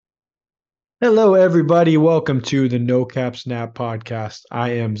Hello, everybody. Welcome to the No Cap Snap podcast. I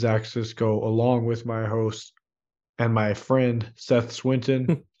am Zach Cisco, along with my host and my friend Seth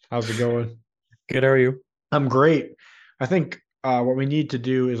Swinton. How's it going? Good, how are you? I'm great. I think what we need to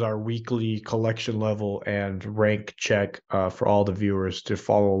do is our weekly collection level and rank check for all the viewers to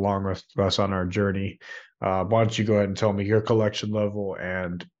follow along with us on our journey. Why don't you go ahead and tell me your collection level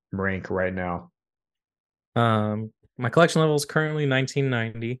and rank right now? My collection level is currently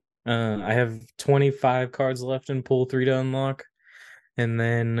 1990. I have 25 cards left in pool 3 to unlock, and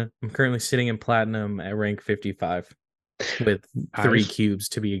then I'm currently sitting in platinum at rank 55 with 3 Nice, cubes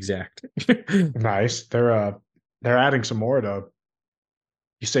to be exact. nice. They're adding some more to.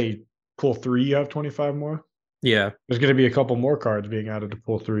 You say pull three, you have 25 more? Yeah. There's going to be a couple more cards being added to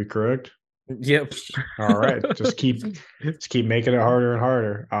pull three, correct? Yep. All right, just keep making it harder and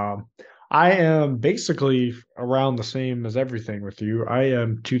harder. I am basically around the same as everything with you. I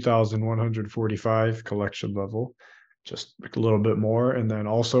am 2,145 collection level, just a little bit more, and then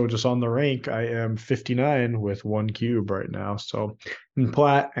also just on the rank, I am 59 with one cube right now. So in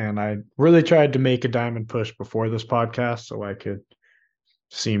plat, and I really tried to make a diamond push before this podcast so I could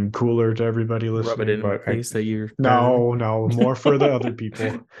seem cooler to everybody Rub it listening, in my but I face that you're better than me. no, more for the other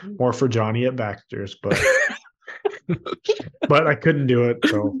people, more for Johnny at Baxter's, but I couldn't do it.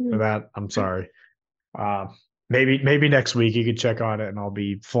 So for that, I'm sorry. Uh, maybe next week you could check on it and I'll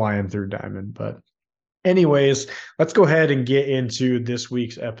be flying through Diamond. But anyways, let's go ahead and get into this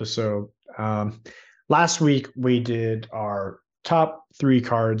week's episode. Um, Last week we did our top three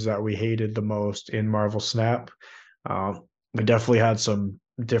cards that we hated the most in Marvel Snap. We definitely had some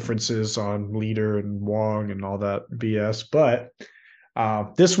differences on Leader and Wong and all that BS, but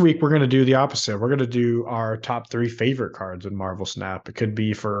this week we're going to do the opposite. We're going to do our top three favorite cards in Marvel Snap. It could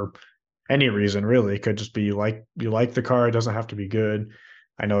be for any reason, really. It could just be you like the card. It doesn't have to be good.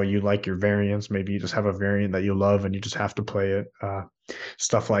 I know you like your variants. Maybe you just have a variant that you love and you just have to play it.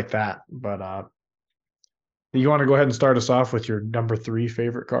 Stuff like that. But you want to go ahead and start us off with your number three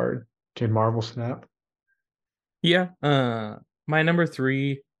favorite card in Marvel Snap? Yeah. My number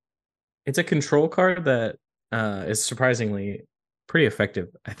 3, it's a control card that is surprisingly pretty effective,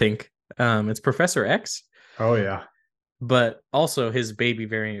 I think. It's Professor X. Oh yeah, But also his baby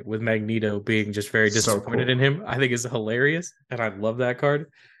variant with Magneto being just very so disappointed cool. in him, I think is hilarious, and I love that card.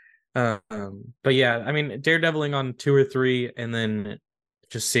 But yeah, I mean, daredeviling on 2 or 3, and then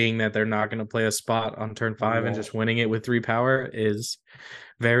just seeing that they're not going to play a spot on turn 5 and Whoa. just winning it with 3 power is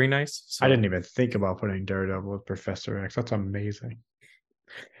very nice. I didn't So even think about putting Daredevil with Professor X. That's amazing.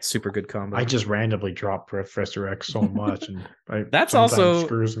 super good I combo. just randomly drop Professor X so much, and I That's sometimes also,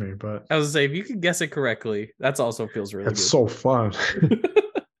 screws me, but I was say, if you can guess it correctly, that's also feels really it's good. so fun.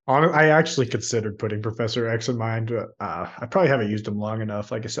 I actually considered putting Professor X in mind, but I probably haven't used him long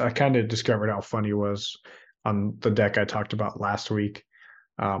enough. Like I said, I kind of discovered how fun he was on the deck I talked about last week.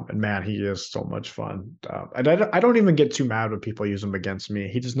 And man, he is so much fun. And I don't even get too mad when people use him against me.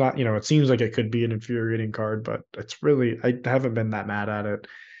 He does not, it seems like it could be an infuriating card, but it's really, I haven't been that mad at it.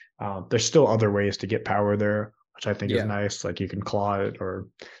 There's still other ways to get power there, which I think is Yeah, nice. Like you can claw it or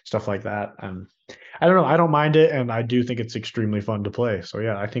stuff like that. And I don't know. I don't mind it, and I do think it's extremely fun to play. So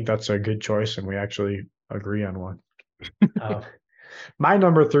yeah, I think that's a good choice, and we actually agree on one. Uh, my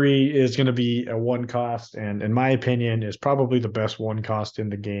number three is going to be a one cost, and in my opinion, is probably the best one cost in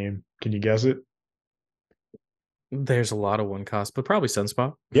the game. Can you guess it? there's a lot of one cost, but probably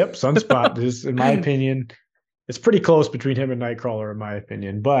Sunspot. Yep, Sunspot is, in my opinion, it's pretty close between him and Nightcrawler, in my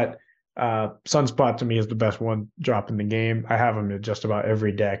opinion. But Sunspot to me is the best one drop in the game. I have him in just about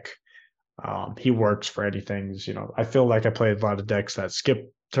every deck. He works for anything. I feel like I played a lot of decks that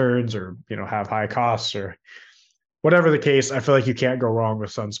skip turns or have high costs or whatever the case. I feel like you can't go wrong with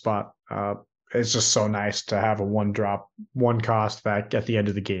Sunspot. It's just so nice to have a one drop, one cost that at the end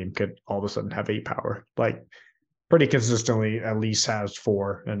of the game could all of a sudden have 8 power. Like pretty consistently, at least has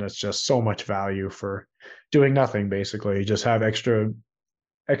four, and it's just so much value for doing nothing. Basically, you just have extra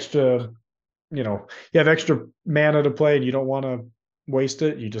you have extra mana to play and you don't want to waste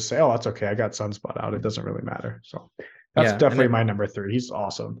it. You just say, oh, that's okay. I got Sunspot out. It doesn't really matter. So that's Yeah, and definitely my number three. He's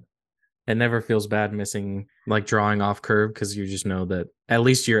awesome. it never feels bad missing, like drawing off curve, because you just know that at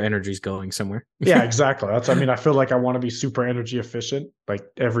least your energy's going somewhere. Yeah, exactly. I feel like I want to be super energy efficient like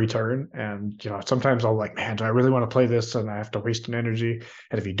every turn. And, sometimes I'll like, man, do I really want to play this? And I have to waste an energy.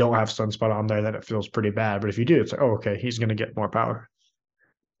 And if you don't have Sunspot on there, then it feels pretty bad. But if you do, it's like, oh, okay, he's going to get more power.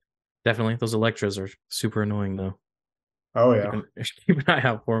 Definitely, those Electras are super annoying though. Oh, Keep yeah. an, keep an eye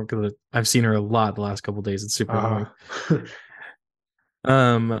out for them because I've seen her a lot the last couple of days. It's super Uh annoying. huh.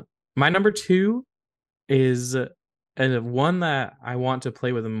 Um, my number 2 is And one that I want to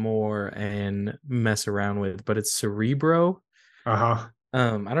play with more and mess around with, but it's Cerebro. Uh-huh. I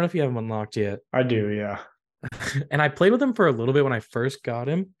don't know if you have him unlocked yet. I do, yeah. And I played with him for a little bit when I first got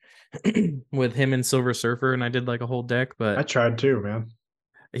him with him and Silver Surfer, and I did like a whole deck, I but tried too, man.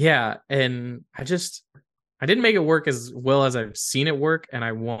 yeah, and I didn't make it work as well as I've seen it work, and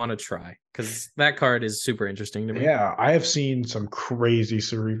I want to try because that card is super interesting to me. Yeah, I have seen some crazy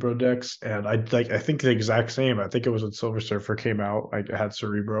Cerebro decks, and I think the exact same. I think it was when Silver Surfer came out. I had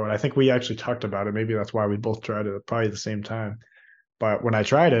Cerebro, and I think we actually talked about it. Maybe that's why we both tried it at probably the same time. But when I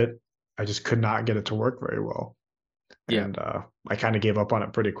tried it, I just could not get it to work very well, Yeah. and I kind of gave up on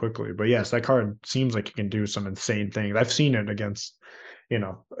it pretty quickly. But yes, that card seems like it can do some insane things. I've seen it against,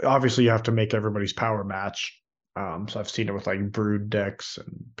 obviously you have to make everybody's power match. So I've seen it with like Brood decks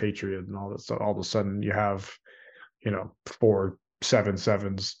and Patriot and all that stuff. All of a sudden you have 4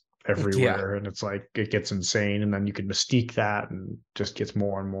 7/7s Yeah. everywhere, and it's like it gets insane, and then you can mystique that and just gets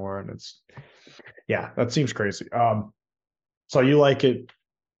more and more, and it's yeah, that seems crazy. So you like it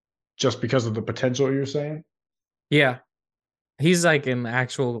just because of the potential you're saying? Yeah. He's like an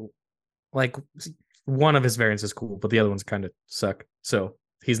actual like one of his variants is cool, but the other ones kind of suck. So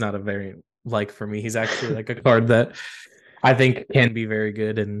he's not a variant like for me. He's actually like a card that I think can be very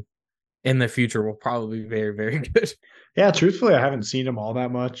good and in the future will probably be very, very good. Yeah, truthfully, I haven't seen them all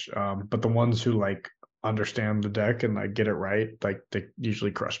that much. But the ones who like understand the deck and like get it right, like they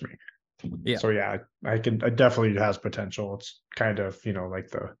usually crush me. Yeah. So yeah, it definitely has potential. It's kind of, like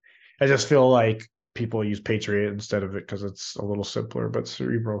I just feel like people use Patriot instead of it because it's a little simpler, but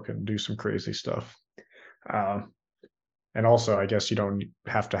Cerebro can do some crazy stuff. Um, and also, I guess you don't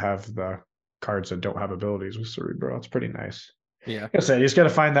have to have the cards that don't have abilities with Cerebro. It's pretty nice. Yeah. Like I said, you just got to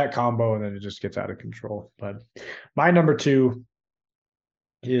find that combo and then it just gets out of control. But my number two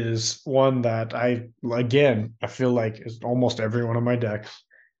is one that I feel like is almost every one of my decks,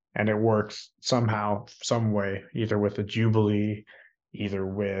 and it works somehow, some way, either with a Jubilee, either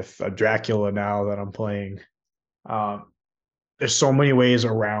with a Dracula now that I'm playing. Um, there's so many ways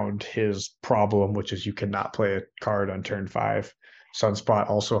around his problem, which is you cannot play a card on turn 5. Sunspot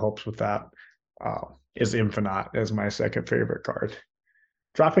also helps with that. Is Infinite as my second favorite card.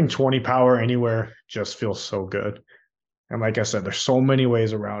 Dropping 20 power anywhere just feels so good. And like I said, there's so many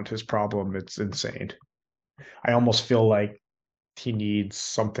ways around his problem. It's insane. I almost feel like he needs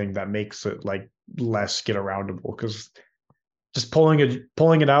something that makes it like less get aroundable because just pulling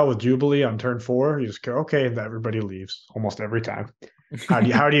it out with Jubilee on turn 4, you just go, okay, everybody leaves almost every time.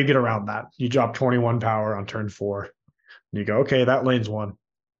 How do you get around that? You drop 21 power on turn 4. And you go, okay, that lane's won.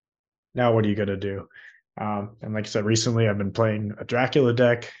 Now what are you gonna do? And like I said, recently I've been playing a Dracula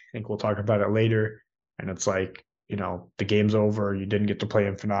deck. I think we'll talk about it later. And it's like, the game's over. You didn't get to play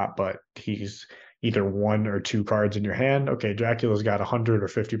Infinite, but he's either 1 or 2 cards in your hand. Okay, Dracula's got 100 or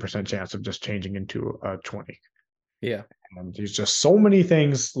 50% chance of just changing into a 20. Yeah. And there's just so many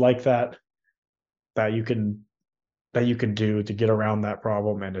things like that that you can do to get around that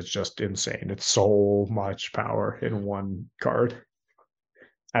problem, and it's just insane. It's so much power in one card.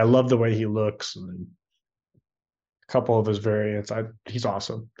 I love the way he looks and a couple of his variants. He's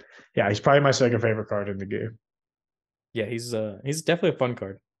awesome. Yeah, he's probably my second favorite card in the game. Yeah, he's definitely a fun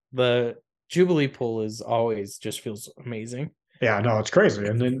card. The Jubilee pull is always just feels amazing. Yeah, no, it's crazy.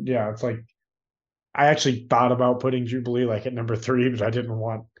 And then yeah, it's like I actually thought about putting Jubilee like at number 3, but I didn't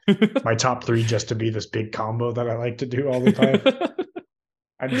want my top 3 just to be this big combo that I like to do all the time.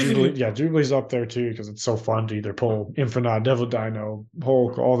 And Jubilee, yeah, Jubilee's up there too because it's so fun to either pull Infinite, Devil Dino,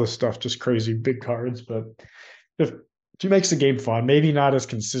 Hulk, all this stuff, just crazy big cards. But if she makes the game fun, maybe not as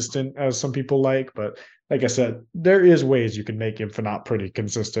consistent as some people like, but like I said, there is ways you can make Infinite pretty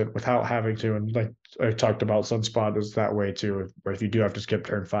consistent without having to. And like I talked about, Sunspot is that way too. Where if you do have to skip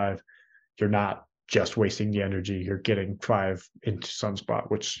turn 5, you're not just wasting the energy. You're getting 5 into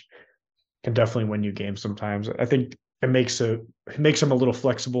Sunspot, which can definitely win you games sometimes. I think it makes them a little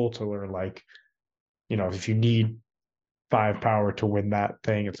flexible to where like, if you need 5 power to win that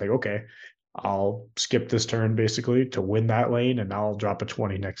thing, it's like, okay, I'll skip this turn basically to win that lane and I'll drop a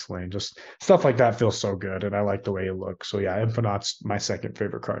 20 next lane. Just stuff like that feels so good. And I like the way it looks. So yeah, Infinite's my second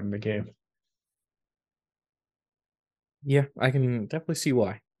favorite card in the game. Yeah, I can definitely see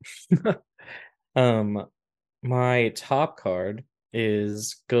why. um my top card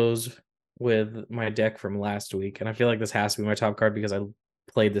is goes with my deck from last week, and I feel like this has to be my top card because I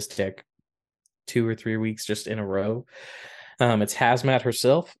played this deck 2 or 3 weeks just in a row. It's Hazmat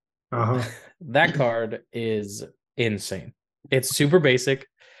herself. Uh-huh. That card is insane. It's super basic.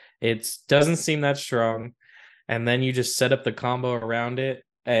 It doesn't seem that strong, and then you just set up the combo around it,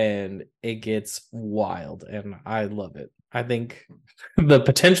 and it gets wild, and I love it. I think the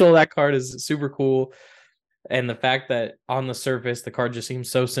potential of that card is super cool, and the fact that on the surface the card just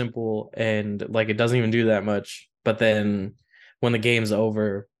seems so simple and like it doesn't even do that much, but then when the game's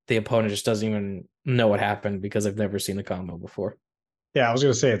over, the opponent just doesn't even know what happened because they've never seen the combo before. Yeah, I was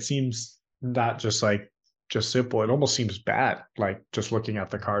gonna say it seems not just like just simple. It almost seems bad, like just looking at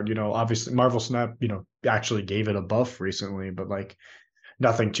the card. Obviously Marvel Snap, actually gave it a buff recently, but like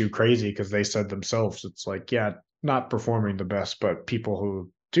nothing too crazy because they said themselves it's like, yeah, not performing the best, but people who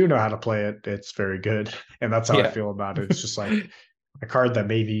do know how to play it, it's very good. And that's how I Yeah. feel about it. It's just like a card that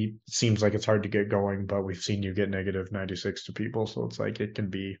maybe seems like it's hard to get going, but we've seen you get negative 96 to people. So it's like it can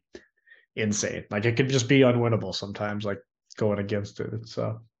be insane. Like it could just be unwinnable sometimes, like going against it.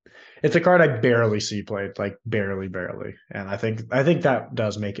 It's a card I barely see played, like barely, barely. And I think that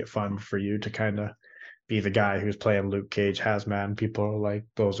does make it fun for you to kind of be the guy who's playing Luke Cage Hazmat. People are like,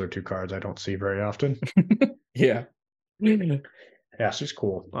 those are two cards I don't see very often. Yeah. Yeah, she's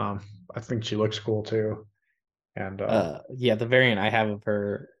cool. I think she looks cool too. And Yeah, the variant I have of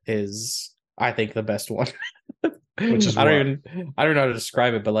her is, I think, the best one. which is what? I don't know how to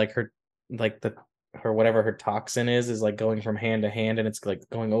describe it, but like the her whatever her toxin is like going from hand to hand, and it's like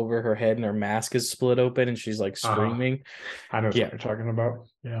going over her head, and her mask is split open and she's like Uh-huh. screaming. I know what Yeah. you're talking about.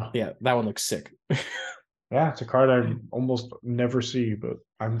 Yeah. Yeah, that one looks sick. Yeah, it's a card I almost never see, but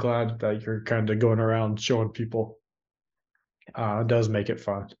I'm glad that you're kind of going around showing people. It does make it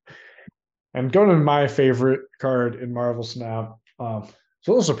fun. And going to my favorite card in Marvel Snap. It's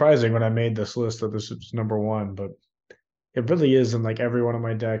a little surprising when I made this list that this is number one, but it really is in like every one of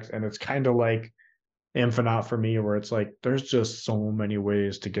my decks, and it's kind of like Infinite for me, where it's like there's just so many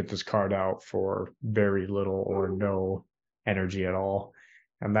ways to get this card out for very little or no energy at all,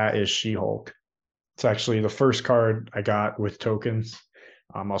 and that is She-Hulk. It's actually the first card I got with tokens.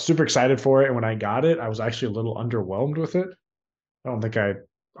 I was super excited for it, and when I got it, I was actually a little underwhelmed with it. I don't think I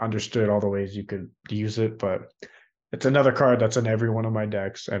understood all the ways you could use it, but it's another card that's in every one of my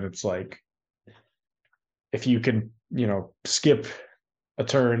decks, and it's like if you can, skip a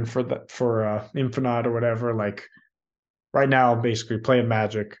turn for Infinite or whatever. Like right now, basically playing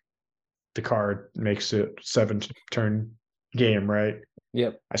Magic, the card makes it 7 turn game, right?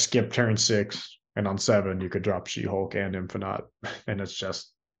 Yep. I skip turn 6, and on 7 you could drop She-Hulk and Infinite, and it's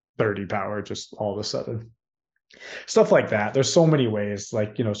just 30 power just all of a sudden. Stuff like that. There's so many ways.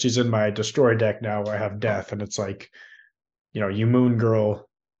 Like, she's in my destroy deck now where I have death, and it's like, you Moon Girl,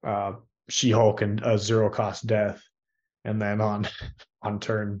 uh, She-Hulk, and a 0 cost death. And then on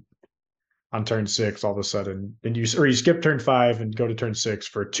turn 6, all of a sudden, and you skip turn 5 and go to turn 6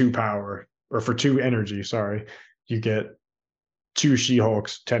 for 2 power, or for 2 energy, sorry. You get 2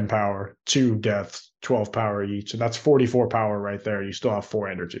 She-Hulks, 10 power, 2 deaths, 12 power each. And that's 44 power right there. You still have 4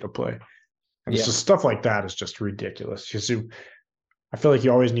 energy to play. And it's Yeah. just stuff like that is just ridiculous. I feel like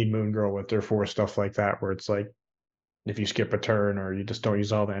you always need Moon Girl with there for stuff like that, where it's like if you skip a turn or you just don't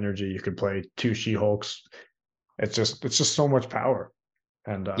use all the energy, you could play 2 She-Hulks. It's just so much power,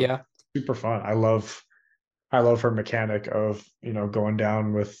 and Yeah. super fun. I love her mechanic of going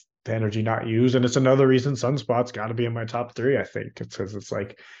down with the energy not used, and it's another reason Sunspot's got to be in my top 3. I think it's because it's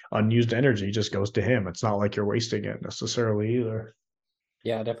like unused energy just goes to him. It's not like you're wasting it necessarily either.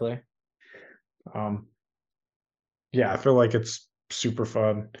 Yeah, definitely. Um, yeah, I feel like it's super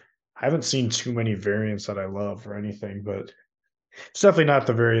fun. I haven't seen too many variants that I love or anything, but it's definitely not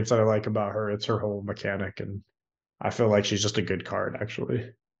the variants that I like about her. It's her whole mechanic, and I feel like she's just a good card,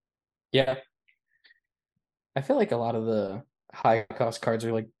 actually. Yeah. I feel like a lot of the high cost cards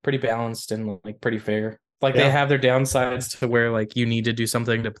are like pretty balanced and like pretty fair. Like they Yeah, have their downsides to where like you need to do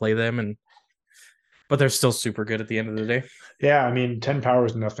something to play them, and but they're still super good at the end of the day. yeah. I mean, 10 power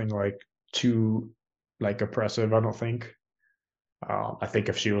is nothing like too like oppressive. I don't think. I think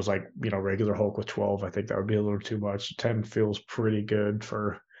if she was like regular Hulk with 12, I think that would be a little too much. 10 feels pretty good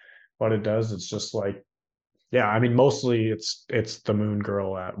for what it does. It's just like, yeah. I mean, mostly it's the Moon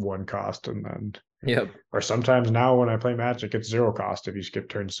Girl at 1 cost, and then Yep. or sometimes now when I play Magic, it's 0 cost if you skip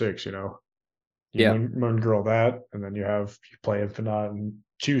turn 6. You Yeah. Moon Girl that, and then you play Infinite and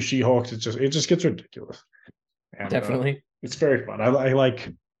 2 She-Hulks. It just gets ridiculous, and Definitely. it's very fun. I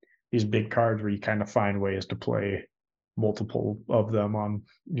like these big cards where you kind of find ways to play multiple of them on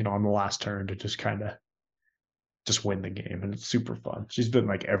the last turn to just kind of just win the game, and it's super fun. She's been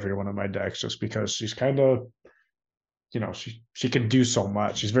like every one of my decks just because she's kind of she can do so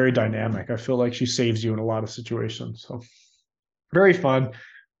much. She's very dynamic. I feel like she saves you in a lot of situations. So very fun. Of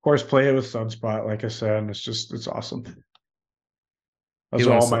course, play it with Sunspot, like I said, and it's awesome. Those He's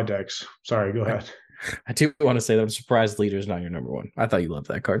are all honestly my decks. Sorry, go ahead. I do want to say that I'm surprised Leader's not your number one. I thought you loved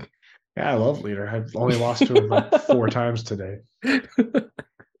that card. Yeah, I love Leader. I've only lost to him like 4 times today.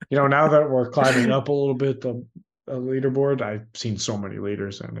 Now that we're climbing up a little bit the leaderboard, I've seen so many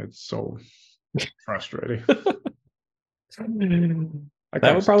leaders, and it's so frustrating. That That would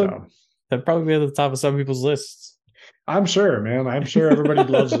guy's probably dumb. that'd probably be at the top of some people's lists. I'm sure, man. I'm sure everybody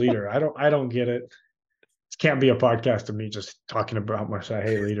loves Leader. I don't get it. It can't be a podcast of me just talking about how much I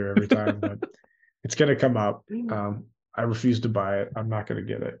hate Leader every time, but it's gonna come up. I refuse to buy it. I'm not gonna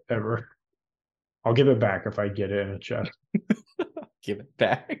get it ever. I'll give it back if I get it in a chest. Give it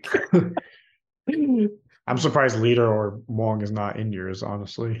back. I'm surprised Leader or Wong is not in yours,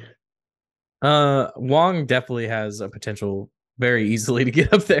 honestly. Wong definitely has a potential very easily to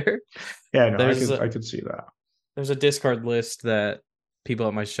get up there. Yeah, no, I There's could a, I could see that. there's a discard list that people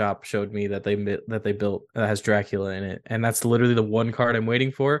at my shop showed me that they built that has Dracula in it, and that's literally the one card I'm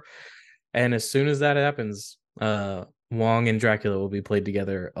waiting for. And as soon as that happens, Wong and Dracula will be played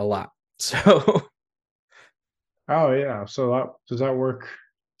together a lot. So Oh yeah. So does that work?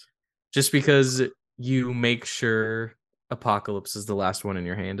 just because you make sure Apocalypse is the last one in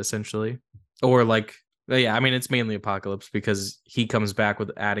your hand, essentially, or like, yeah, I mean it's mainly Apocalypse because he comes back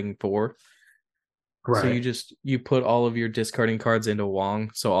with adding 4. So Right. you put all of your discarding cards into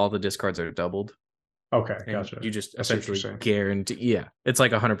Wong, so all the discards are doubled, Okay, and gotcha. you just I see what you're essentially saying. guarantee. Yeah, it's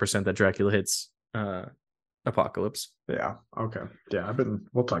like 100% that Dracula hits Apocalypse. Yeah. Okay. Yeah,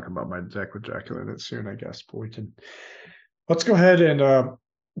 we'll talk about my deck with Dracula in it soon, I guess. But let's go ahead and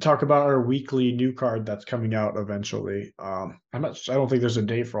talk about our weekly new card that's coming out eventually. I don't think there's a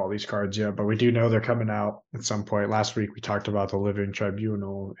date for all these cards yet, but we do know they're coming out at some point. Last week we talked about the Living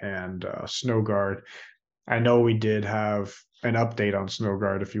Tribunal and Snow Guard. I know we did have an update on Snow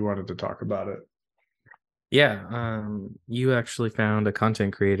Guard if you wanted to talk about it. Yeah, you actually found a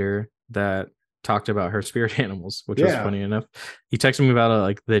content creator that talked about her spirit animals, which was Yeah, funny enough. He texted me about it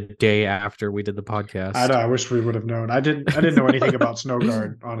like the day after we did the I know. podcast. I wish we would have known. I didn't know anything about Snow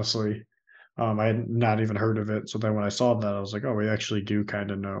Guard, honestly. I had not even heard of it. So then when I saw that, I was like, oh, we actually do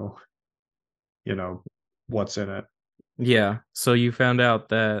kind of know, you know, what's in it. Yeah, so you found out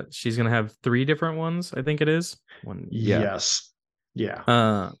that she's gonna have 3 different ones. I think it is one. Yeah, Yes.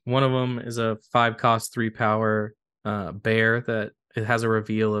 Yeah. one of them is a 5 cost 3 power bear that it has a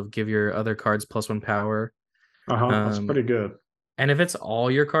reveal of give your other cards +1 power. Uh-huh. That's Um, pretty good. and if it's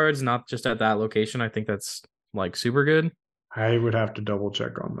all your cards, not just at that location, I think that's like super good. I would have to double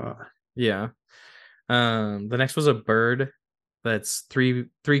check on that. Yeah. The next was a bird that's 3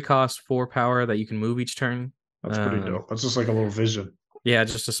 cost 4 power that you can move each turn. That's pretty dope. That's just like a little vision. Yeah,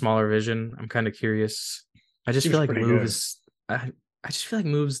 just a smaller vision. I'm kind of curious. I just Seems feel like pretty good. I just feel like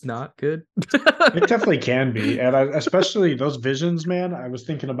move's not good. It definitely can be. And especially those visions, man. I was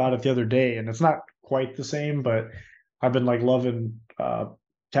thinking about it the other day, and it's not quite the same, but I've been like loving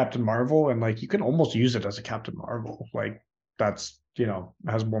Captain Marvel, and like you can almost use it as a Captain Marvel. Like that's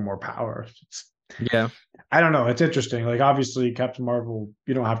has more power. Yeah. I don't know. It's interesting. Like obviously, Captain Marvel,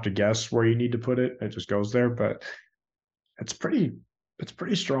 you don't have to guess where you need to put it. It just goes there, but it's pretty. It's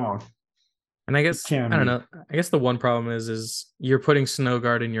pretty strong. And I It guess can I don't be. know. I guess the one problem is you're putting Snow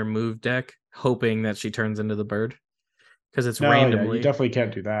Guard in your move deck, hoping that she turns into the bird because it's No, yeah, you randomly. definitely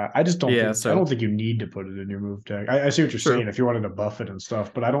can't do that. I just don't Yeah, think I so don't think you need to put it in your move deck. I see what you're true. saying if you wanted to buff it and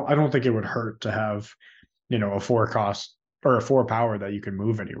stuff, but I don't think it would hurt to have, a 4 cost or a 4 power that you can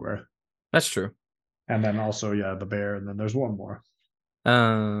move anywhere. That's true. And then also, yeah, the bear, and then there's one more.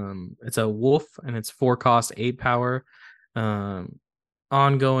 It's a wolf and it's 4 cost 8 power. Um,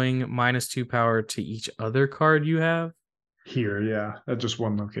 ongoing -2 power to each other card you have. Here, yeah, at just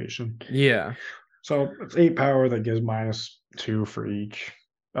one location. Yeah. So it's 8 power that gives -2 for each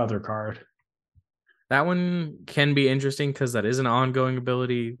other card. That one can be interesting because that is an ongoing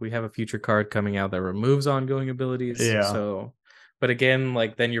ability. We have a future card coming out that removes ongoing abilities. Yeah. So, but again,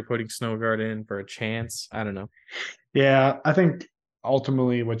 like then you're putting Snow Guard in for a chance. I don't know. Yeah, I think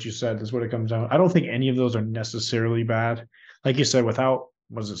ultimately what you said is what it comes down. I don't think any of those are necessarily bad. Like you said, without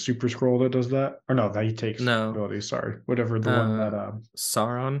was it Super Scroll that does that? Or no, that he takes No. abilities, sorry. Whatever the one that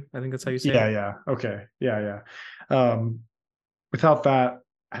Sauron, I think that's how you say yeah, it. yeah. Okay. Yeah, yeah. Without that,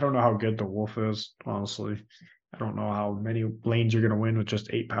 I don't know how good the wolf is, honestly. I don't know how many lanes you're gonna win with just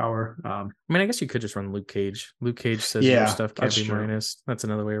 8 power. I mean, I guess you could just run Luke Cage. Luke Cage says your Yeah, stuff can't that's be true. minus. That's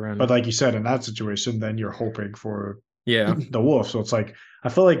another way around But it. like you said, in that situation, then you're hoping for Yeah. the wolf. So it's like I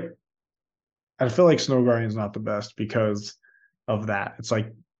feel like Snow Guardian is not the best because of that. It's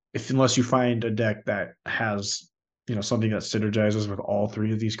like if unless you find a deck that has something that synergizes with all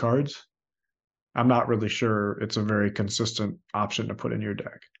 3 of these cards, I'm not really sure it's a very consistent option to put in your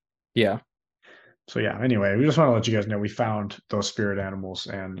deck. Yeah. So yeah, anyway, we just want to let you guys know we found those spirit animals,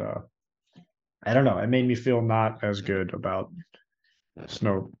 and I don't know, it made me feel not as good about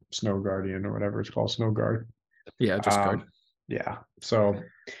Snow Guardian or whatever it's called, Snow Guard. Yeah, just guard. Um, yeah. So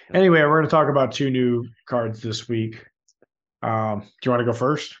anyway, we're going to talk about two new cards this week. Do you want to go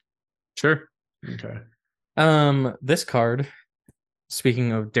first? Sure. Okay. This card,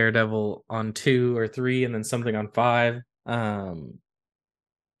 speaking of Daredevil on 2 or 3 and then something on 5,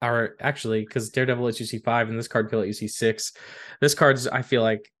 or actually, because Daredevil lets you see 5 and this card could let you see 6. This card's, I feel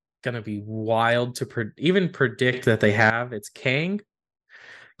like, gonna be wild to even predict that they have. It's Kang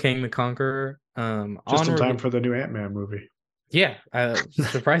the Conqueror. Just On in time reveal, for the new Ant-Man movie. yeah,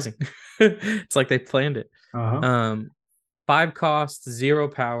 surprising. It's like they planned it. Uh-huh. Um, 5 cost, 0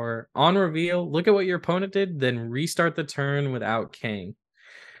 power. On reveal, look at what your opponent did, then restart the turn without Kang.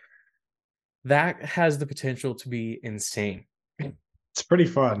 That has the potential to be insane. It's pretty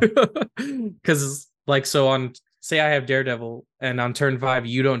fun. Because, like, so on, say I have Daredevil, and on turn 5,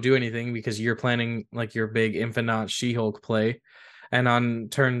 you don't do anything because you're planning like your big Infinite She Hulk play. And on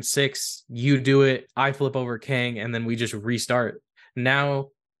turn 6, you do it, I flip over Kang, and then we just restart. Now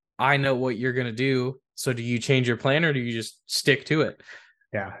I know what you're going to do. So do you change your plan or do you just stick to it?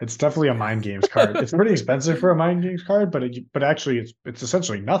 Yeah, it's definitely a mind games card. It's pretty expensive for a mind games card, but actually it's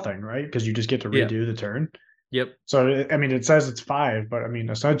essentially nothing, right? Because you just get to Yeah. redo the turn. Yep. So I mean, it says it's 5, but I mean,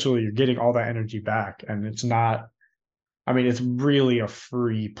 essentially you're getting all that energy back, and it's not. I mean, it's really a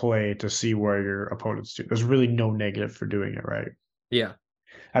free play to see where your opponents do. There's really no negative for doing it, right? Yeah.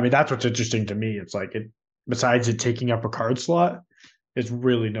 I mean, that's what's interesting to me. It's like besides it taking up a card slot, it's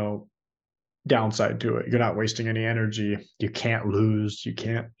really no downside to it. You're not wasting any energy. You can't lose. You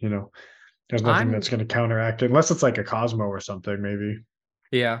can't, there's nothing that's I'm, going to counteract it unless it's like a Cosmo or something, maybe.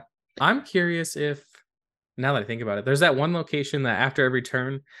 yeah. I'm curious if, now that I think about it, there's that one location that after every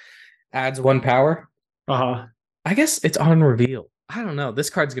turn adds 1 power. Uh huh. I guess it's on reveal. I don't know. This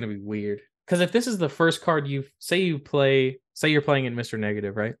card's gonna be weird. Because if this is the first card say you're playing in Mr.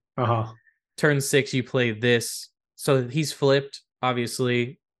 Negative, right? Uh huh. Turn 6, you play this. So he's flipped,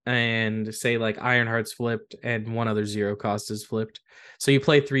 obviously, and say like Ironheart's flipped and one other 0 cost is flipped. So you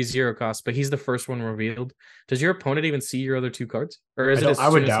play 3 0 costs, but he's the first one revealed. Does your opponent even see your other 2 cards? Or is I it don't. as I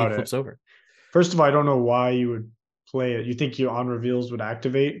would soon as he doubt it. flips over? First of all, I don't know why you would play it. You think your on reveals would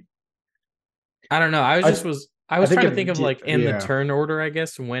activate? I don't know. I I I was think trying to think it. of like in the Yeah. turn order, I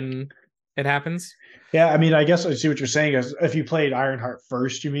guess, when it happens. Yeah, I mean, I guess I see what you're saying is if you played Ironheart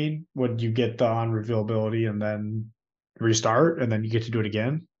first, you mean, would you get the on reveal ability and then restart and then you get to do it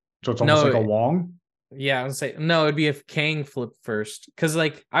again? So it's almost like No, a Wong. yeah, I would say no, it'd be if Kang flipped first. Because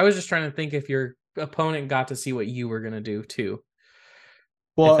like I was just trying to think if your opponent got to see what you were gonna do too,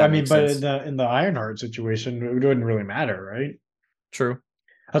 if Well, I that mean, makes but in sense. the Ironheart situation, it wouldn't really matter, right? True.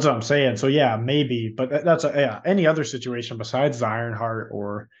 That's what I'm saying. So yeah, maybe, but that's yeah. Any other situation besides the Ironheart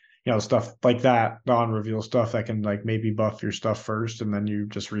or stuff like that, the on reveal stuff that can like maybe buff your stuff first and then you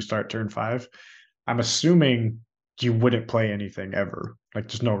just restart turn 5. I'm assuming you wouldn't play anything ever. Like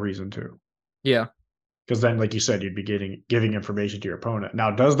there's no reason to. Yeah. Because then, like you said, you'd be giving information to your opponent.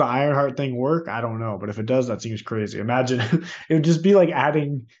 Now, does the Ironheart thing work? I don't know, but if it does, that seems crazy. Imagine it would just be like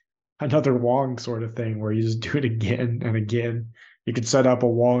adding another Wong sort of thing where you just do it again and again. You could set up a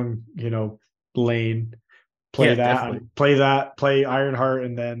Wong, lane, Yeah, definitely. play Ironheart,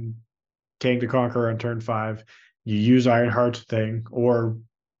 and then Kang the Conqueror on turn 5. You use Ironheart's thing or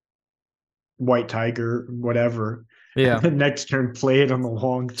White Tiger, whatever. Yeah. And next turn, play it on the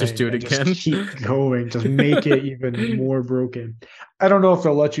long Just thing do it and just again. keep going. Just make it even more broken. I don't know if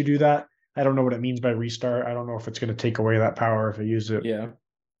they'll let you do that. I don't know what it means by restart. I don't know if it's going to take away that power if I use it. Yeah.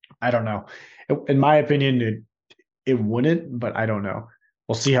 I don't know. In my opinion, it wouldn't, but I don't know.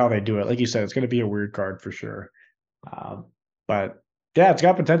 We'll see how they do it. Like you said, it's going to be a weird card for sure. Um, but yeah, it's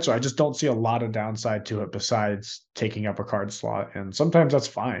got potential. I just don't see a lot of downside to it besides taking up a card slot. And sometimes that's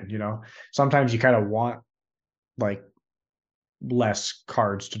fine. Sometimes you kind of want like less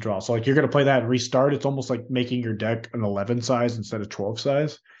cards to draw. So like you're going to play that and restart. It's almost like making your deck an 11 size instead of 12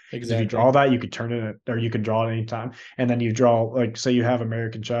 size. Because if you draw Exactly. that, you could turn it or you can draw it anytime. And then you draw like say you have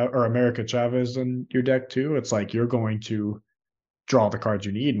America Chavez in your deck too. It's like you're going to draw the cards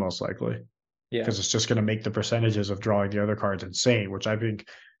you need most likely Yeah. because it's just going to make the percentages of drawing the other cards insane, which I think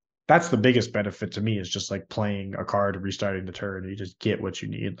that's the biggest benefit to me is just like playing a card and restarting the turn. You just get what you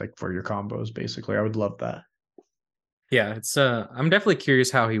need like for your combos basically. I would love that. Yeah, it's I'm definitely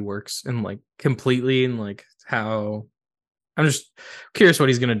curious how he works and like completely and like how I'm just curious what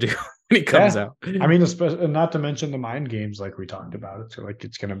he's gonna do. when he comes Yeah. out. I mean, especially not to mention the mind games like we talked about it. So like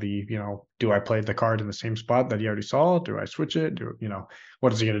it's gonna be, do I play the card in the same spot that he already saw? Do I switch it?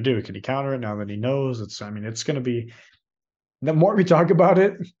 What is he gonna do? Can he counter it now that he knows? It's gonna be the more we talk about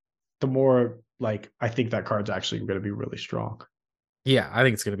it, the more like I think that card's actually gonna be really strong. Yeah, I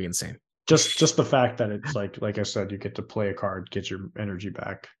think it's gonna be insane. Just the fact that it's like I said, you get to play a card, get your energy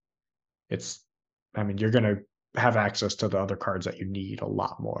back. It's I mean, you're gonna have access to the other cards that you need a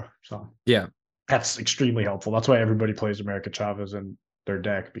lot more. So Yeah, that's extremely helpful. That's why everybody plays America Chavez in their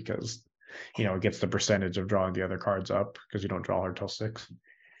deck because it gets the percentage of drawing the other cards up because you don't draw her till 6.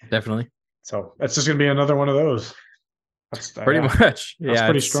 definitely. So that's just gonna be another one of those. That's Pretty yeah, much. that's Yeah,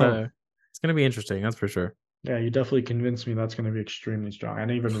 pretty strong. it's gonna be interesting, that's for sure. Yeah, you definitely convinced me that's gonna be extremely strong. I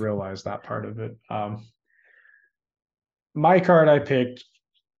didn't even realize that part of it. My card I picked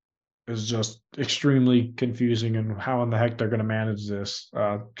is just extremely confusing and how in the heck they're going to manage this.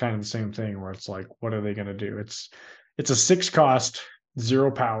 Kind of the same thing where it's like, what are they going to do? It's a 6 cost,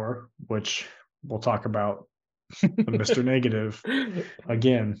 0 power, which we'll talk about the Mr. Negative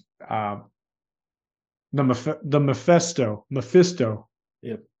again. The Mephisto,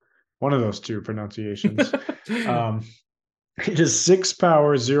 Yep. one of those two pronunciations. um, it is 6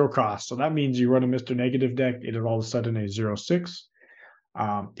 power, 0 cost. So that means you run a Mr. Negative deck, it is all of a sudden a 0/6.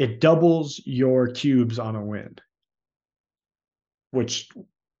 It doubles your cubes on a win, which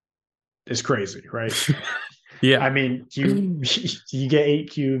is crazy, right? Yeah. I mean, you get 8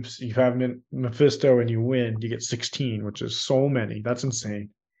 cubes, you have Mephisto, and you win. You get 16, which is so many. That's insane.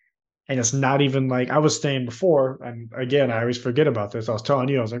 And it's not even like I was saying before. And again, I always forget about this. I was telling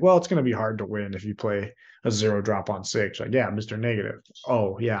you, I was like, well, it's going to be hard to win if you play a 0 drop on 6. Like, yeah, Mr. Negative.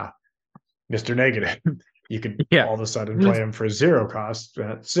 Oh, yeah, Mr. Negative. You could Yeah. all of a sudden play him for 0 cost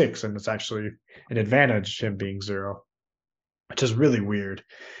at 6, and it's actually an advantage him being 0, which is really weird.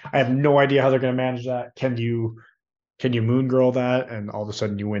 I have no idea how they're going to manage that. Can you moon girl that and all of a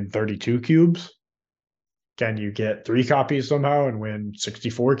sudden you win 32 cubes? Can you get 3 copies somehow and win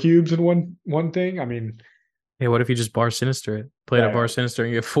 64 cubes in one thing? I mean, Hey, what if you just bar sinister it? Play it at bar yeah, sinister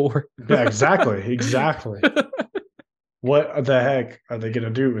and get 4. yeah, exactly. What the heck are they going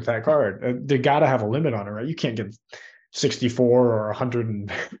to do with that card? They got to have a limit on it, right? You can't get 64 or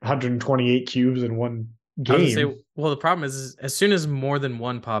 128 cubes in one I was gonna game. say, well, the problem is as soon as more than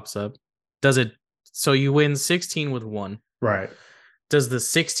one pops up, does it so you win 16 with one. Right. Does the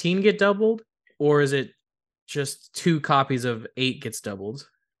 16 get doubled? Or is it just 2 copies of 8 gets doubled?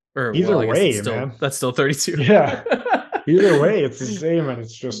 Or well, Either I guess way, man. that's still 32. Yeah. Either way, it's the same. And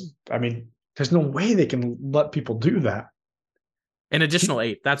it's just, I mean, there's no way they can let people do that. An additional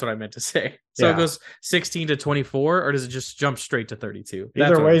 8. That's what I meant to say. So it Yeah. goes 16 to 24, or does it just jump straight to 32?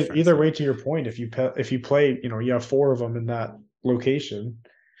 That's Either what I was way, trying to either say. way, to your point, if you play, you have 4 of them in that location.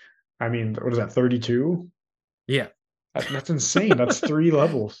 I mean, what is that, 32? Yeah. That's insane. That's 3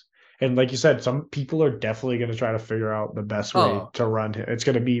 levels. And like you said, some people are definitely going to try to figure out the best way Oh, to run it. It's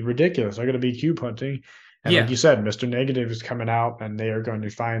going to be ridiculous. They're going to be cube hunting. And like yeah. you said, Mr. Negative is coming out and they are going to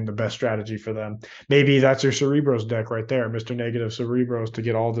find the best strategy for them. Maybe that's your Cerebros deck right there, Mr. Negative Cerebros, to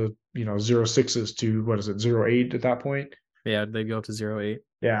get all the, 0/6s to, what is it, 0/8 at that point? Yeah, they go up to 0/8.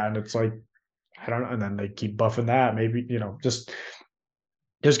 Yeah. And it's like, I don't know. And then they keep buffing that. Maybe, just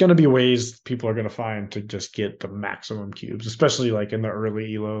there's going to be ways people are going to find to just get the maximum cubes, especially like in the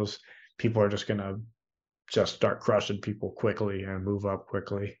early elos. People are just going to just start crushing people quickly and move up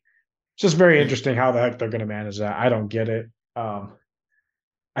quickly. It's just very interesting how the heck they're going to manage that. I don't get it. I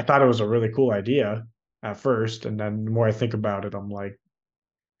thought it was a really cool idea at first, and then the more I think about it, I'm like,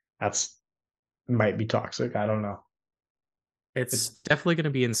 that's might be toxic. I don't know. It's It definitely going to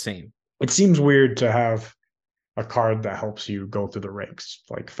be insane. it seems weird to have a card that helps you go through the ranks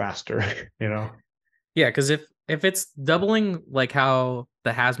like faster, you know? Yeah, because if it's doubling like how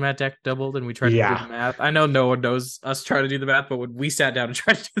the hazmat deck doubled and we tried to do the Yeah. math, I know no one knows us try to do the math, but when we sat down and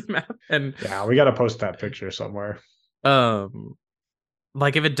tried to do the math, and Yeah, we got to post that picture somewhere. um,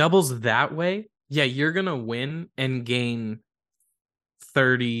 like if it doubles that way, yeah, you're gonna win and gain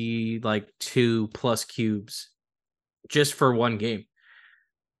 30 like 2 plus cubes just for one game.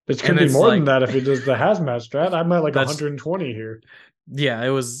 This could And be it's more than like that if it does the hazmat strat. I'm at like that's 120 here, yeah,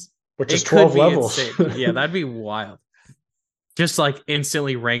 which is it could 12 be levels. insane. Yeah, that'd be wild. Just like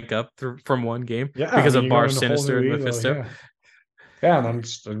instantly rank up from one game Yeah, I because mean, of you go Bar into a whole Sinister new and elo. Mephisto. Yeah. Yeah, and then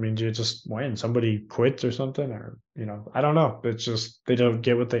I mean, you just win. Somebody quits or something, or I don't know. It's just they don't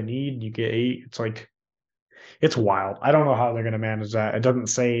get what they need. You get 8. It's like it's wild. I don't know how they're going to manage that. It doesn't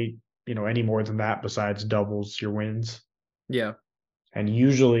say any more than that besides doubles your wins. Yeah. And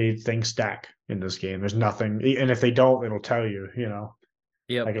usually things stack in this game. There's nothing, and if they don't, it'll tell you.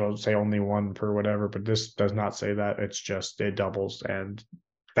 Yep. Like it'll say only one per whatever, but this does not say that. It's just it doubles, and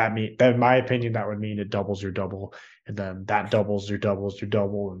that in my opinion that would mean it doubles your double, and then that doubles your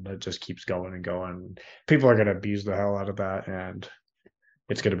double, and it just keeps going and going. People are gonna abuse the hell out of that, and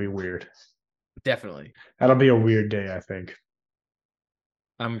it's gonna be weird. Definitely. That'll be a weird day, I think.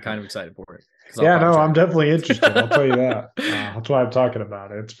 I'm kind of excited for it because I'll Yeah, probably no, try I'm it. definitely interested. I'll tell you that. That's why I'm talking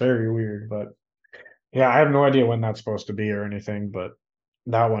about it. It's very weird, but yeah, I have no idea when that's supposed to be or anything, but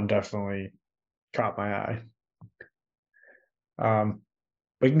that one definitely caught my eye. Um,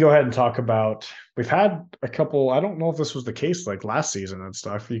 we can go ahead and talk about. We've had a couple. I don't know if this was the case like last season and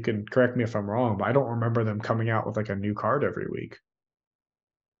stuff. You can correct me if I'm wrong, but I don't remember them coming out with like a new card every week.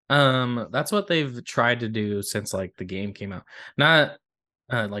 That's what they've tried to do since like the game came out. Not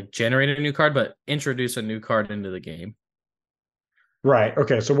like generate a new card, but introduce a new card into the game. Right.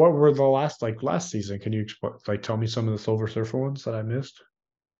 Okay. So what were the last season? Can you tell me some of the Silver Surfer ones that I missed?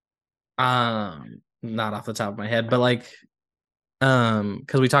 Not off the top of my head, but like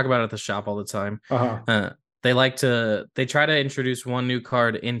because we talk about it at the shop all the time. Uh huh. Uh, they try to introduce one new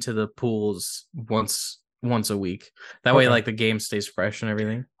card into the pools once a week. That way, Okay. like the game stays fresh and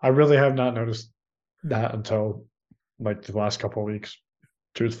everything. I really have not noticed that until like the last couple of weeks,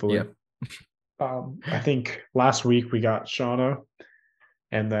 truthfully. Yep. I think last week we got Shauna,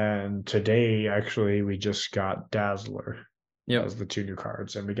 and then today actually we just got Dazzler Yep. as the two new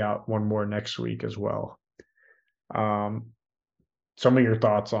cards, and we got one more next week as well. Um, some of your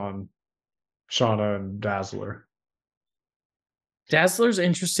thoughts on Shauna and Dazzler. Dazzler's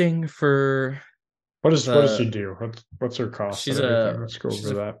interesting for What does she the do? What's her cost and she's everything? a Let's go she's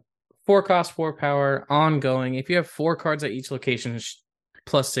over a that. 4 cost 4 power ongoing. If you have 4 cards at each location,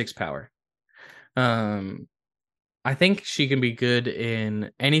 +6 power. Um, I think she can be good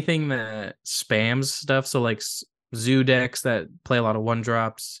in anything that spams stuff. So like zoo decks that play a lot of 1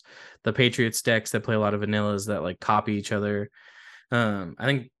 drops, the Patriots decks that play a lot of vanillas that like copy each other. I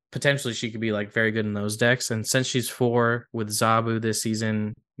think potentially she could be like very good in those decks. And since she's 4 with Zabu this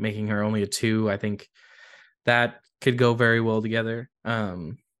season, making her only a 2, I think that could go very well together.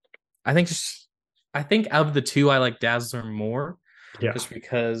 I think I think of the two, I like Dazzler more, Yeah, just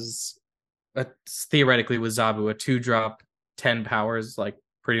because theoretically with Zabu, a 2 drop 10 powers like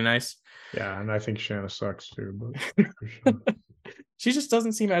pretty nice. yeah, and I think Shanna sucks too, but for sure. She just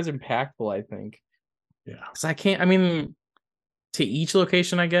doesn't seem as impactful, I think. Yeah, Because I can't. I mean, to each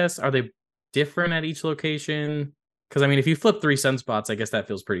location, I guess are they different at each location? Because I mean, if you flip 3 sunspots, I guess that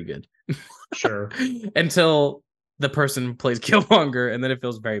feels pretty good. sure. Until the person plays Killmonger, and then it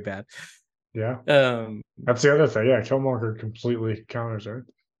feels very bad. Yeah, Um, that's the other thing. Yeah, Killmonger completely counters it.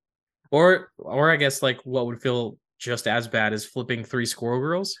 or I guess like what would feel just as bad as flipping 3 Squirrel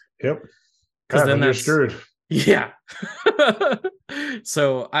Girls, Yep. because Yeah, then then you're that's screwed. yeah.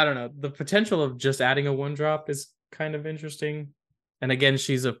 So I don't know. The potential of just adding a 1 drop is kind of interesting. And again,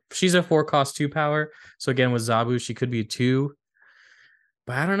 she's a 4 cost 2 power. So again, with Zabu, she could be a 2.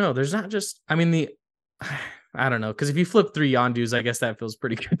 But I don't know. There's not just. I mean the. I don't know, because if you flip 3 Yondus, I guess that feels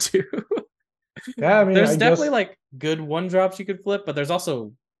pretty good too. Yeah, I mean, I There's definitely guess. like good 1 drops you could flip, but there's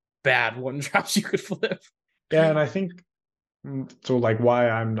also bad 1 drops you could flip. Yeah, and I think so. Like, why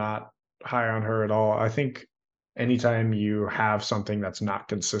I'm not high on her at all. I think anytime you have something that's not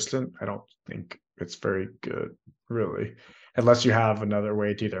consistent, I don't think it's very good, really, unless you have another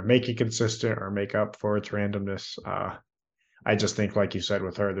way to either make it consistent or make up for its randomness. I just think, like you said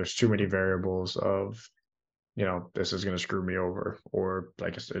with her, there's too many variables of, this is going to screw me over. Or,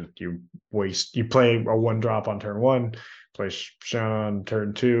 like I said, you play a 1 drop on turn one, play Shanna on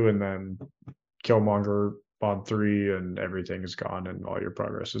turn two, and then Killmonger on three, and everything is gone, and all your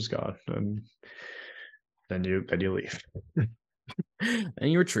progress is gone, and then you leave.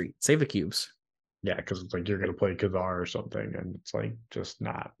 And you retreat. Save the cubes. Yeah, because it's like you're going to play Kazar or something, and it's like just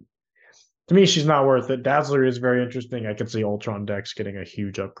not. To me, she's not worth it. Dazzler is very interesting. I could see Ultron decks getting a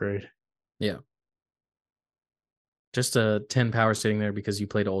huge upgrade. Yeah. Just a 10 power sitting there because you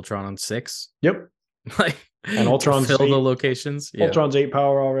played Ultron on 6. Yep, Like and to Ultron's fill the eight. locations. Yeah. Ultron's 8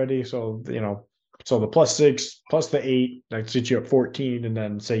 power already, so so the +6 plus the 8 that sets you at 14, and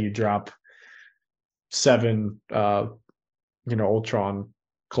then say you drop 7, Ultron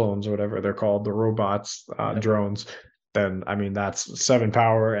clones or whatever they're called, the robots, Yep. drones. Then I mean that's 7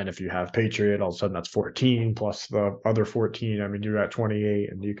 power, and if you have Patriot, all of a sudden that's 14 plus the other 14. I mean you're at 28,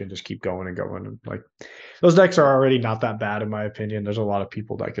 and you can just keep going and going. And like those decks are already not that bad in my opinion. There's a lot of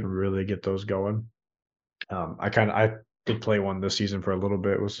people that can really get those going. I did play one this season for a little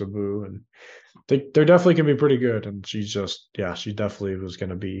bit with Sabu, and they're definitely can be pretty good. And she definitely was going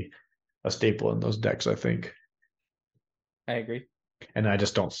to be a staple in those decks, I think. I agree. And I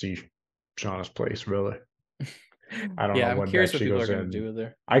just don't see Shauna's place really. I don't Yeah, know I'm what deck curious what she people are goes gonna in. do with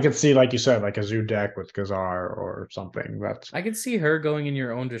her. I could see, like you said, like a zoo deck with Kazar or something. That's I could see her going in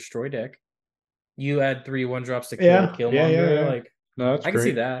your own destroy deck. You add 3/1 drops to kill yeah, yeah, yeah, Killmonger. yeah. Like, No, that's I can see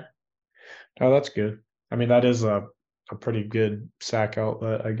great. that. Oh, that's good. I mean, that is a pretty good sack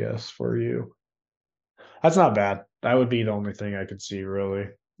outlet, I guess, for you. That's not bad. That would be the only thing I could see really.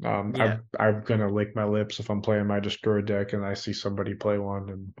 Yeah, I'm gonna lick my lips if I'm playing my destroy deck and I see somebody play one,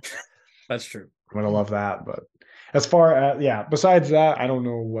 and that's true. I'm gonna love that. But as far as yeah, besides that, I don't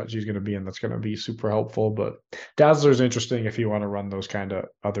know what she's gonna be in that's gonna be super helpful. But Dazzler's interesting if you want to run those kind of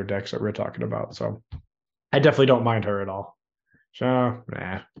other decks that we're talking about. So I definitely don't mind her at all. So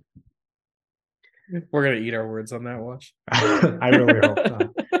nah, We're gonna eat our words on that watch. I really hope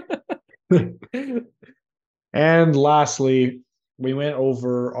not. And lastly, we went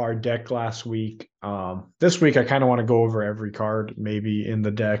over our deck last week. This week, I kind of want to go over every card, maybe in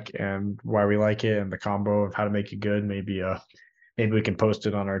the deck, and why we like it, and the combo of how to make it good. Maybe we can post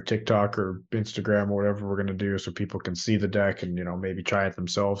it on our TikTok or Instagram or whatever we're gonna do, so people can see the deck and maybe try it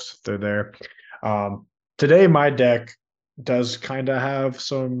themselves if they're there. Today, my deck does kind of have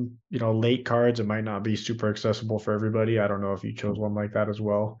some late cards. It might not be super accessible for everybody. I don't know if you chose one like that as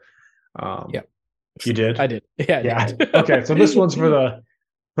well. Yeah, You did? I did. Yeah, I Yeah. did. Okay. So this one's for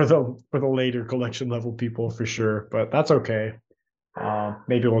the later collection level people for sure, but that's okay.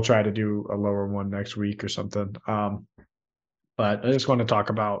 Maybe we'll try to do a lower one next week or something. But I just want to talk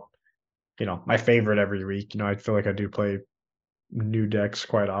about my favorite every week. I feel like I do play new decks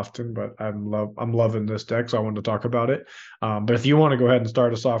quite often, but I'm loving this deck, so I wanted to talk about it. But if you want to go ahead and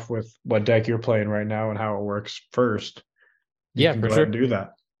start us off with what deck you're playing right now and how it works first, you Yeah, can for go ahead and sure. do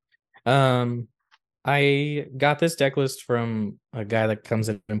that. Um, I got this deck list from a guy that comes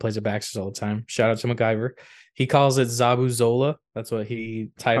in and plays at Baxter's all the time. Shout out to MacGyver. He calls it Zabu Zola. That's what he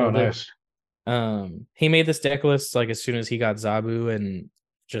Oh, titled it. nice. He made this deck list like as soon as he got Zabu and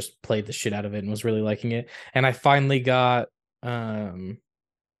just played the shit out of it and was really liking it. And I finally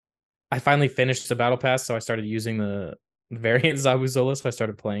finished the battle pass, so I started using the variant Zabu Zola, so I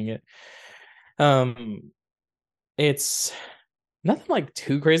started playing it. Um, it's nothing like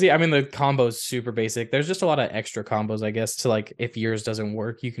too crazy. I mean, the combo's super basic. There's just a lot of extra combos, I guess, to like if yours doesn't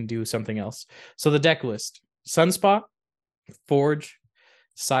work, you can do something else. So the deck list: Sunspot, Forge,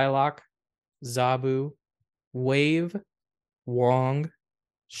 Psylocke, Zabu, Wave, Wong,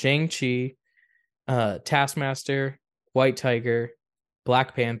 Shang-Chi, Taskmaster, White Tiger,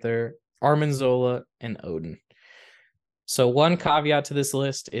 Black Panther, Armin Zola, and Odin. So one caveat to this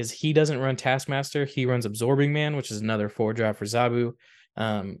list is he doesn't run Taskmaster. He runs Absorbing Man, which is another 4-drop for Zabu.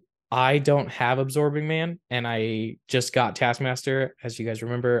 I don't have Absorbing Man, and I just got Taskmaster. As you guys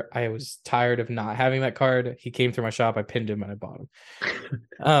remember, I was tired of not having that card. He came through my shop. I pinned him and I bought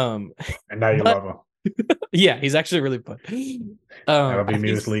him. And now you But love him. yeah, he's actually really fun. That'll be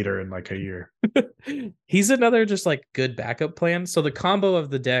Mew's He's leader in like a year. he's another just like good backup plan. So the combo of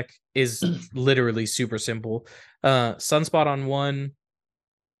the deck is literally super simple. Sunspot on 1.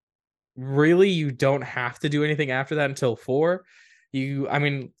 Really, you don't have to do anything after that until 4. I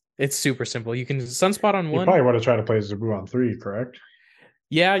mean, it's super simple. You can Sunspot on You 1. probably want to try to play Zabu on 3, correct?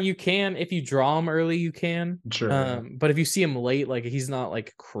 Yeah, you can. If you draw him early, you can. Sure. Yeah. But if you see him late, like he's not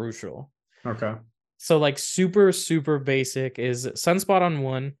like crucial. Okay. So like super, super basic is Sunspot on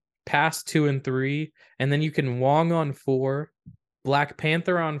 1, pass 2 and 3, and then you can Wong on 4, Black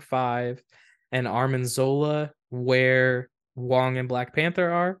Panther on 5, and Armin Zola where Wong and Black Panther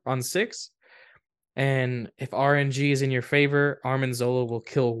are on 6. And if RNG is in your favor, Armin Zola will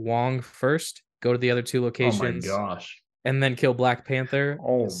kill Wong first, go to the other 2 Oh my locations, gosh. and then kill Black Panther.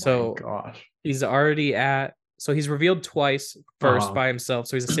 Oh my So gosh. he's already at so he's revealed twice first Uh-huh. by himself.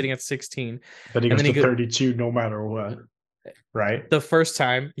 So he's sitting at 16. Then he And goes then he to go 32 no matter what, right? the first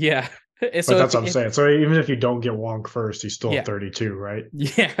time. Yeah. But So that's what I'm if saying. So even if you don't get Wong first, he's still at yeah. 32, right?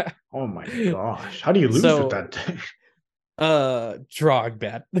 Yeah. Oh my gosh. How do you lose with So that day? drawing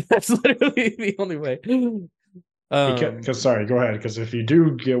bad. That's literally the only way. Because sorry, go ahead. Because if you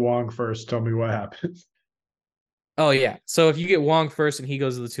do get Wong first, tell me what happens. Oh yeah. So if you get Wong first and he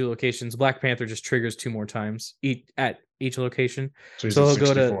goes to the 2 locations, Black Panther just triggers 2 more times at each location. So he's So at he'll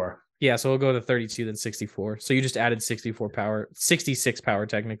go to 64. so he'll go to 32 then 64. So you just added 64 power, 66 power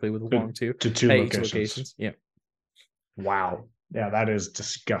technically with Wong too To 2 at each locations. locations. Yeah. Wow. Yeah, that is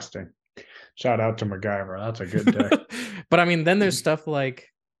disgusting. Shout out to MacGyver. That's a good deck. But I mean, then there's stuff like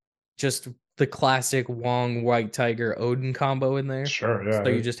just the classic Wong White Tiger Odin combo in there. Sure, yeah. So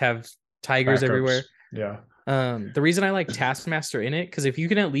you just have tigers Backups. everywhere. Yeah. The reason I like Taskmaster in it, because if you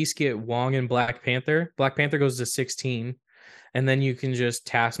can at least get Wong and Black Panther goes to 16. and then you can just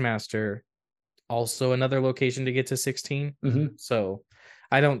Taskmaster also another location to get to 16. Mm-hmm. So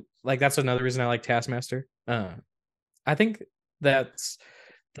I don't like that's another reason I like Taskmaster. I think that's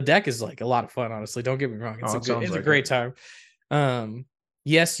the deck is like a lot of fun, honestly. Don't get me wrong. Oh, it sounds It's a like it. great time.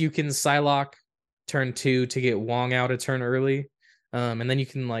 Yes, you can Psylocke turn 2 to get Wong out a turn early. And then you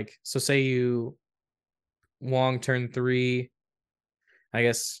can like so say you Wong turn 3, I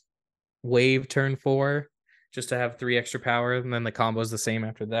guess Wave turn 4 just to have 3 extra power, and then the combo is the same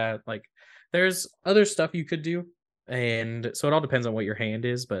after that. Like there's other stuff you could do, and so it all depends on what your hand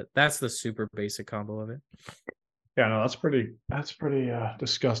is, but that's the super basic combo of it. Yeah, no, that's pretty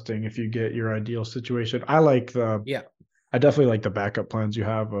disgusting if you get your ideal situation. I like the Yeah. I definitely like the backup plans you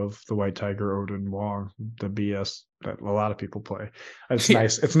have of the White Tiger, Odin, Wong, the BS that a lot of people play. It's Yeah.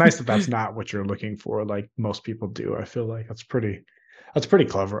 nice. It's nice that that's not what you're looking for, like most people do. I feel like that's pretty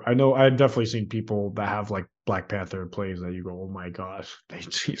clever. I know I've definitely seen people that have like Black Panther plays that you go, oh my gosh,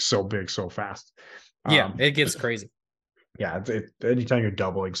 he's so big so fast. Yeah, Um, it gets crazy. yeah, anytime you're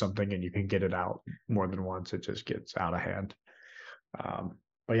doubling something and you can get it out more than once, it just gets out of hand.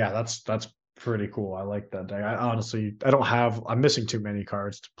 But yeah, that's pretty cool. I like that deck. I honestly, I don't have. I'm missing too many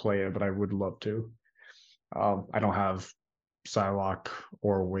cards to play it, but I would love to. I don't have Psylocke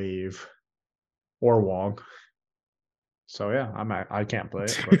or Wave or Wong, so yeah, I can't play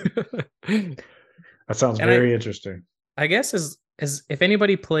it, but And that sounds I very interesting. I guess as if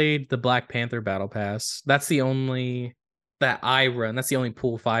anybody played the Black Panther Battle Pass, that's the only that I run. That's the only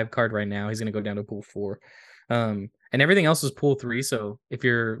pool 5 card right now. He's gonna go down to pool 4. And everything else is pool 3. So if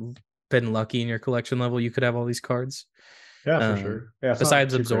you're been lucky in your collection level, you could have all these cards. Yeah, for Um, sure. Yeah, it's not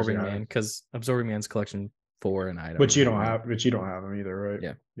Besides too crazy Absorbing high, Man, because Absorbing Man's collection 4 and I don't which even you have don't him yet. have, which you don't have them either, right?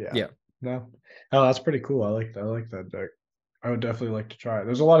 Yeah. Yeah. Yeah. No. Oh, that's pretty cool. I like that deck. I would definitely like to try it.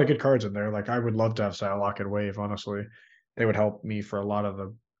 There's a lot of good cards in there. Like I would love to have Psylocke and Wave, honestly. They would help me for a lot of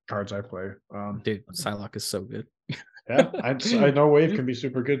the cards I play. Dude, Psylocke is so good. Yeah, I know Wave can be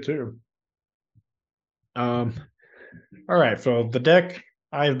super good too. Um, all right, so the deck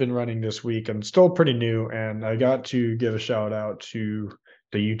I've been running this week and still pretty new, and I got to give a shout out to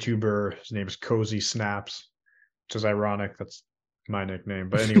the YouTuber. His name is Cozy Snaps, which is ironic. That's my nickname,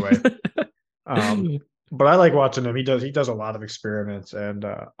 but anyway. Um, but I like watching him. He does a lot of experiments, and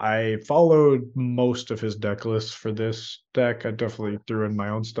I followed most of his deck lists for this deck. I definitely threw in my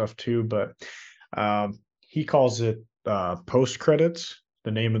own stuff too, but he calls it post credits,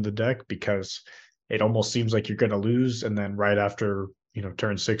 the name of the deck, because it almost seems like you're going to lose, and then right after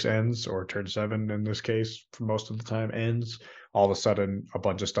turn 6 ends, or turn 7 in this case, for most of the time ends, all of a sudden a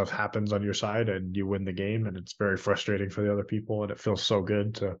bunch of stuff happens on your side and you win the game, and it's very frustrating for the other people, and it feels so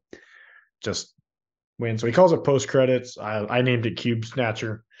good to just win. So he calls it post credits. I named it Cube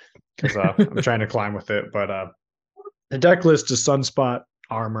Snatcher because I'm trying to climb with it. But the deck list is Sunspot,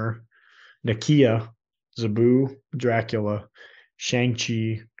 Armor, Nakia, Zabu, Dracula,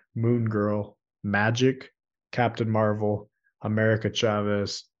 Shang-Chi, Moon Girl, Magic, Captain Marvel, America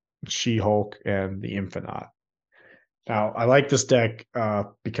Chavez, She-Hulk, and the Infinite. Now, I like this deck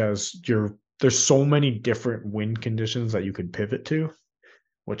because there's so many different win conditions that you could pivot to,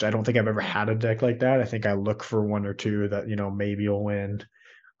 which I don't think I've ever had a deck like that. I think I look for one or two that maybe you'll win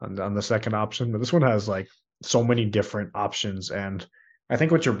on the second option, but this one has like so many different options, and I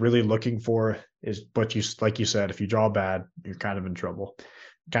think what you're really looking for is what you like you said. If you draw bad, you're kind of in trouble.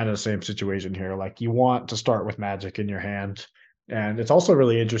 Kind of the same situation here. Like you want to start with Magic in your hand, and it's also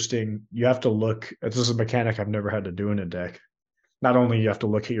really interesting. You have to look. This is a mechanic I've never had to do in a deck. Not only you have to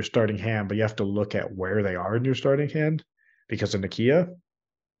look at your starting hand, but you have to look at where they are in your starting hand because in Nakia,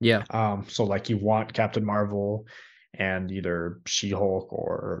 Yeah. so like you want Captain Marvel and either She-Hulk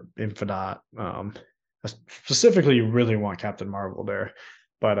or Infinite. Specifically, you really want Captain Marvel there,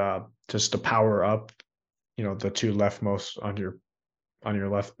 but just to power up, the two leftmost on your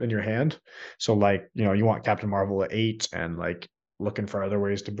left in your hand. So like you want Captain Marvel at 8 and like looking for other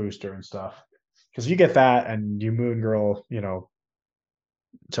ways to boost her and stuff. Because if you get that and you Moon Girl,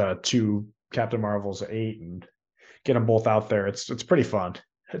 to 2 Captain Marvels at 8 and get them both out there. It's pretty fun.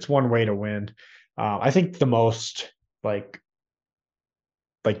 It's one way to win. I think the most like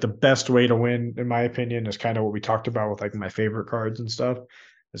the best way to win, in my opinion, is kind of what we talked about with like my favorite cards and stuff.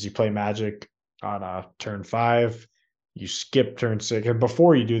 Is you play Magic on turn 5, you skip turn 6, and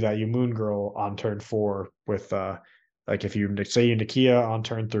before you do that, you Moon Girl on turn 4 with like if you say you Nakia on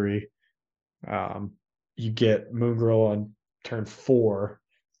turn 3, you get Moon Girl on turn 4,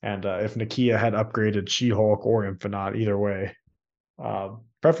 and if Nakia had upgraded She Hulk or Infinite, either way,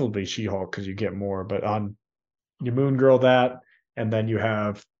 preferably She-Hulk because you get more. But on you Moon Girl that, and then you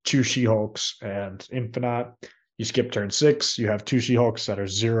have 2 She-Hulks and Infinite. You skip turn 6, you have 2 She-Hulks that are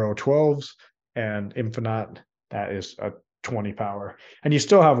 0/12s, and Infinite, that is a 20 power. And you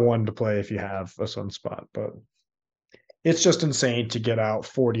still have 1 to play if you have a Sunspot, but it's just insane to get out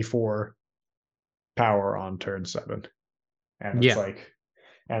 44 power on turn 7. And it's Yeah. like,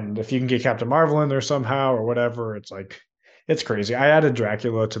 and if you can get Captain Marvel in there somehow or whatever, it's like, it's crazy. I added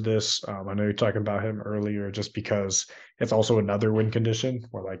Dracula to this. I know you're talking about him earlier, just because it's also another win condition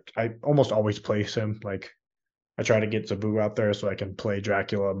where like I almost always place him. Like I try to get Zabu out there so I can play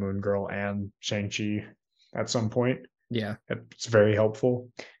Dracula, Moon Girl, and Shang-Chi at some point. Yeah. It's very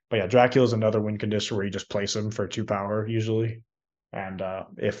helpful. But yeah, Dracula's another win condition where you just place him for 2 power usually. And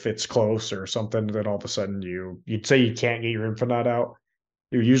if it's close or something, then all of a sudden you'd say you can't get your Infinite out.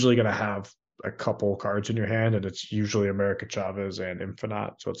 You're usually gonna have a couple cards in your hand, and it's usually America Chavez and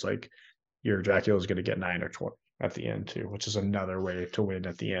Infinite. So it's like your Dracula is gonna get 9 or 20 at the end too, which is another way to win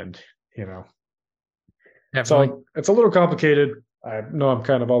at the end, you know. Definitely. So it's a little complicated. I know I'm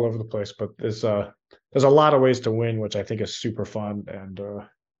kind of all over the place, but there's a lot of ways to win, which I think is super fun, and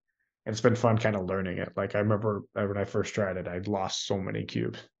it's been fun kind of learning it. Like I remember when I first tried it, I lost so many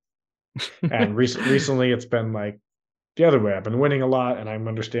cubes, and recently it's been like the other way. I've been winning a lot, and I'm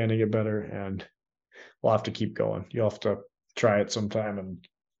understanding it better, and we'll have to keep going. You'll have to try it sometime and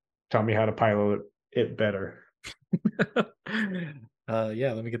tell me how to pilot it better.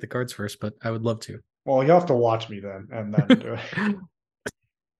 Yeah, let me get the cards first, but I would love to. Well, you'll have to watch me then, and then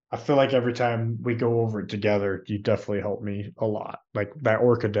I feel like every time we go over it together, you definitely help me a lot. Like that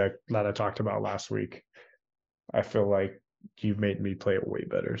Orca deck that I talked about last week, I feel like you made me play it way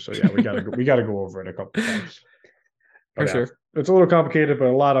better. So yeah, we gotta go over it a couple times. For But yeah, sure. it's a little complicated, but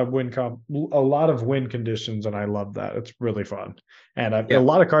a lot of win conditions, and I love that. It's really fun, and a Yeah.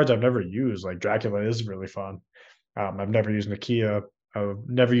 lot of cards I've never used. Like Dracula is really fun. I've never used Nakia. I've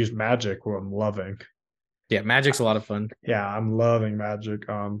never used Magic, who I'm loving. Yeah, Magic's a lot of fun. Yeah, I'm loving Magic.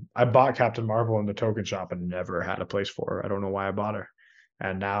 I bought Captain Marvel in the token shop and never had a place for her. I don't know why I bought her,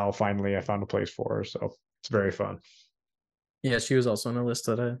 and now finally I found a place for her. So it's very fun. Yeah, she was also on a list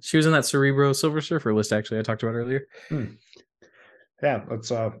that she was in that Cerebro Silver Surfer list actually I talked about earlier. Hmm. Yeah,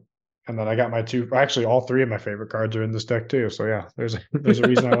 let's and then I got my two, actually all three of my favorite cards are in this deck too. So yeah, there's a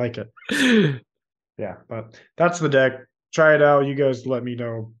reason I like it. Yeah, but that's the deck. Try it out. You guys let me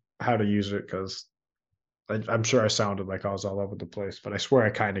know how to use it, because I'm sure I sounded like I was all over the place, but I swear I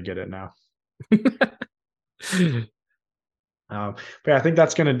kind of get it now. But yeah, I think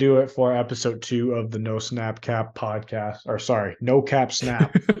that's going to do it for episode 2 of the No Snap Cap podcast. Or sorry, No Cap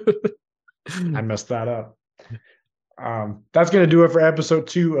Snap. I messed that up. That's going to do it for episode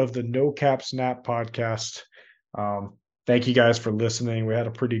 2 of the No Cap Snap podcast. Thank you guys for listening. We had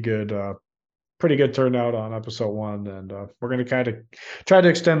a pretty good turnout on episode 1, and we're going to kind of try to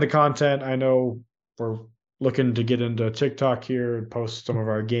extend the content. I know we're looking to get into TikTok here and post some of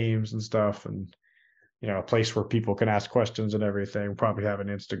our games and stuff, and a place where people can ask questions and everything. We'll probably have an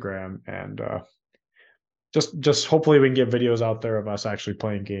Instagram, and just hopefully we can get videos out there of us actually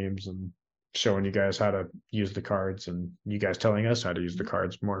playing games and showing you guys how to use the cards, and you guys telling us how to use the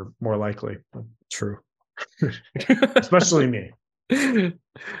cards more likely. True. Especially me.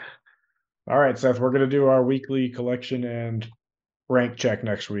 All right, Seth, we're going to do our weekly collection and rank check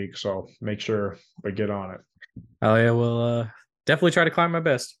next week, so make sure we get on it. Oh yeah, well definitely try to climb my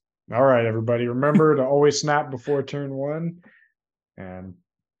best. All right, everybody, remember to always snap before turn 1, and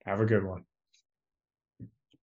have a good one.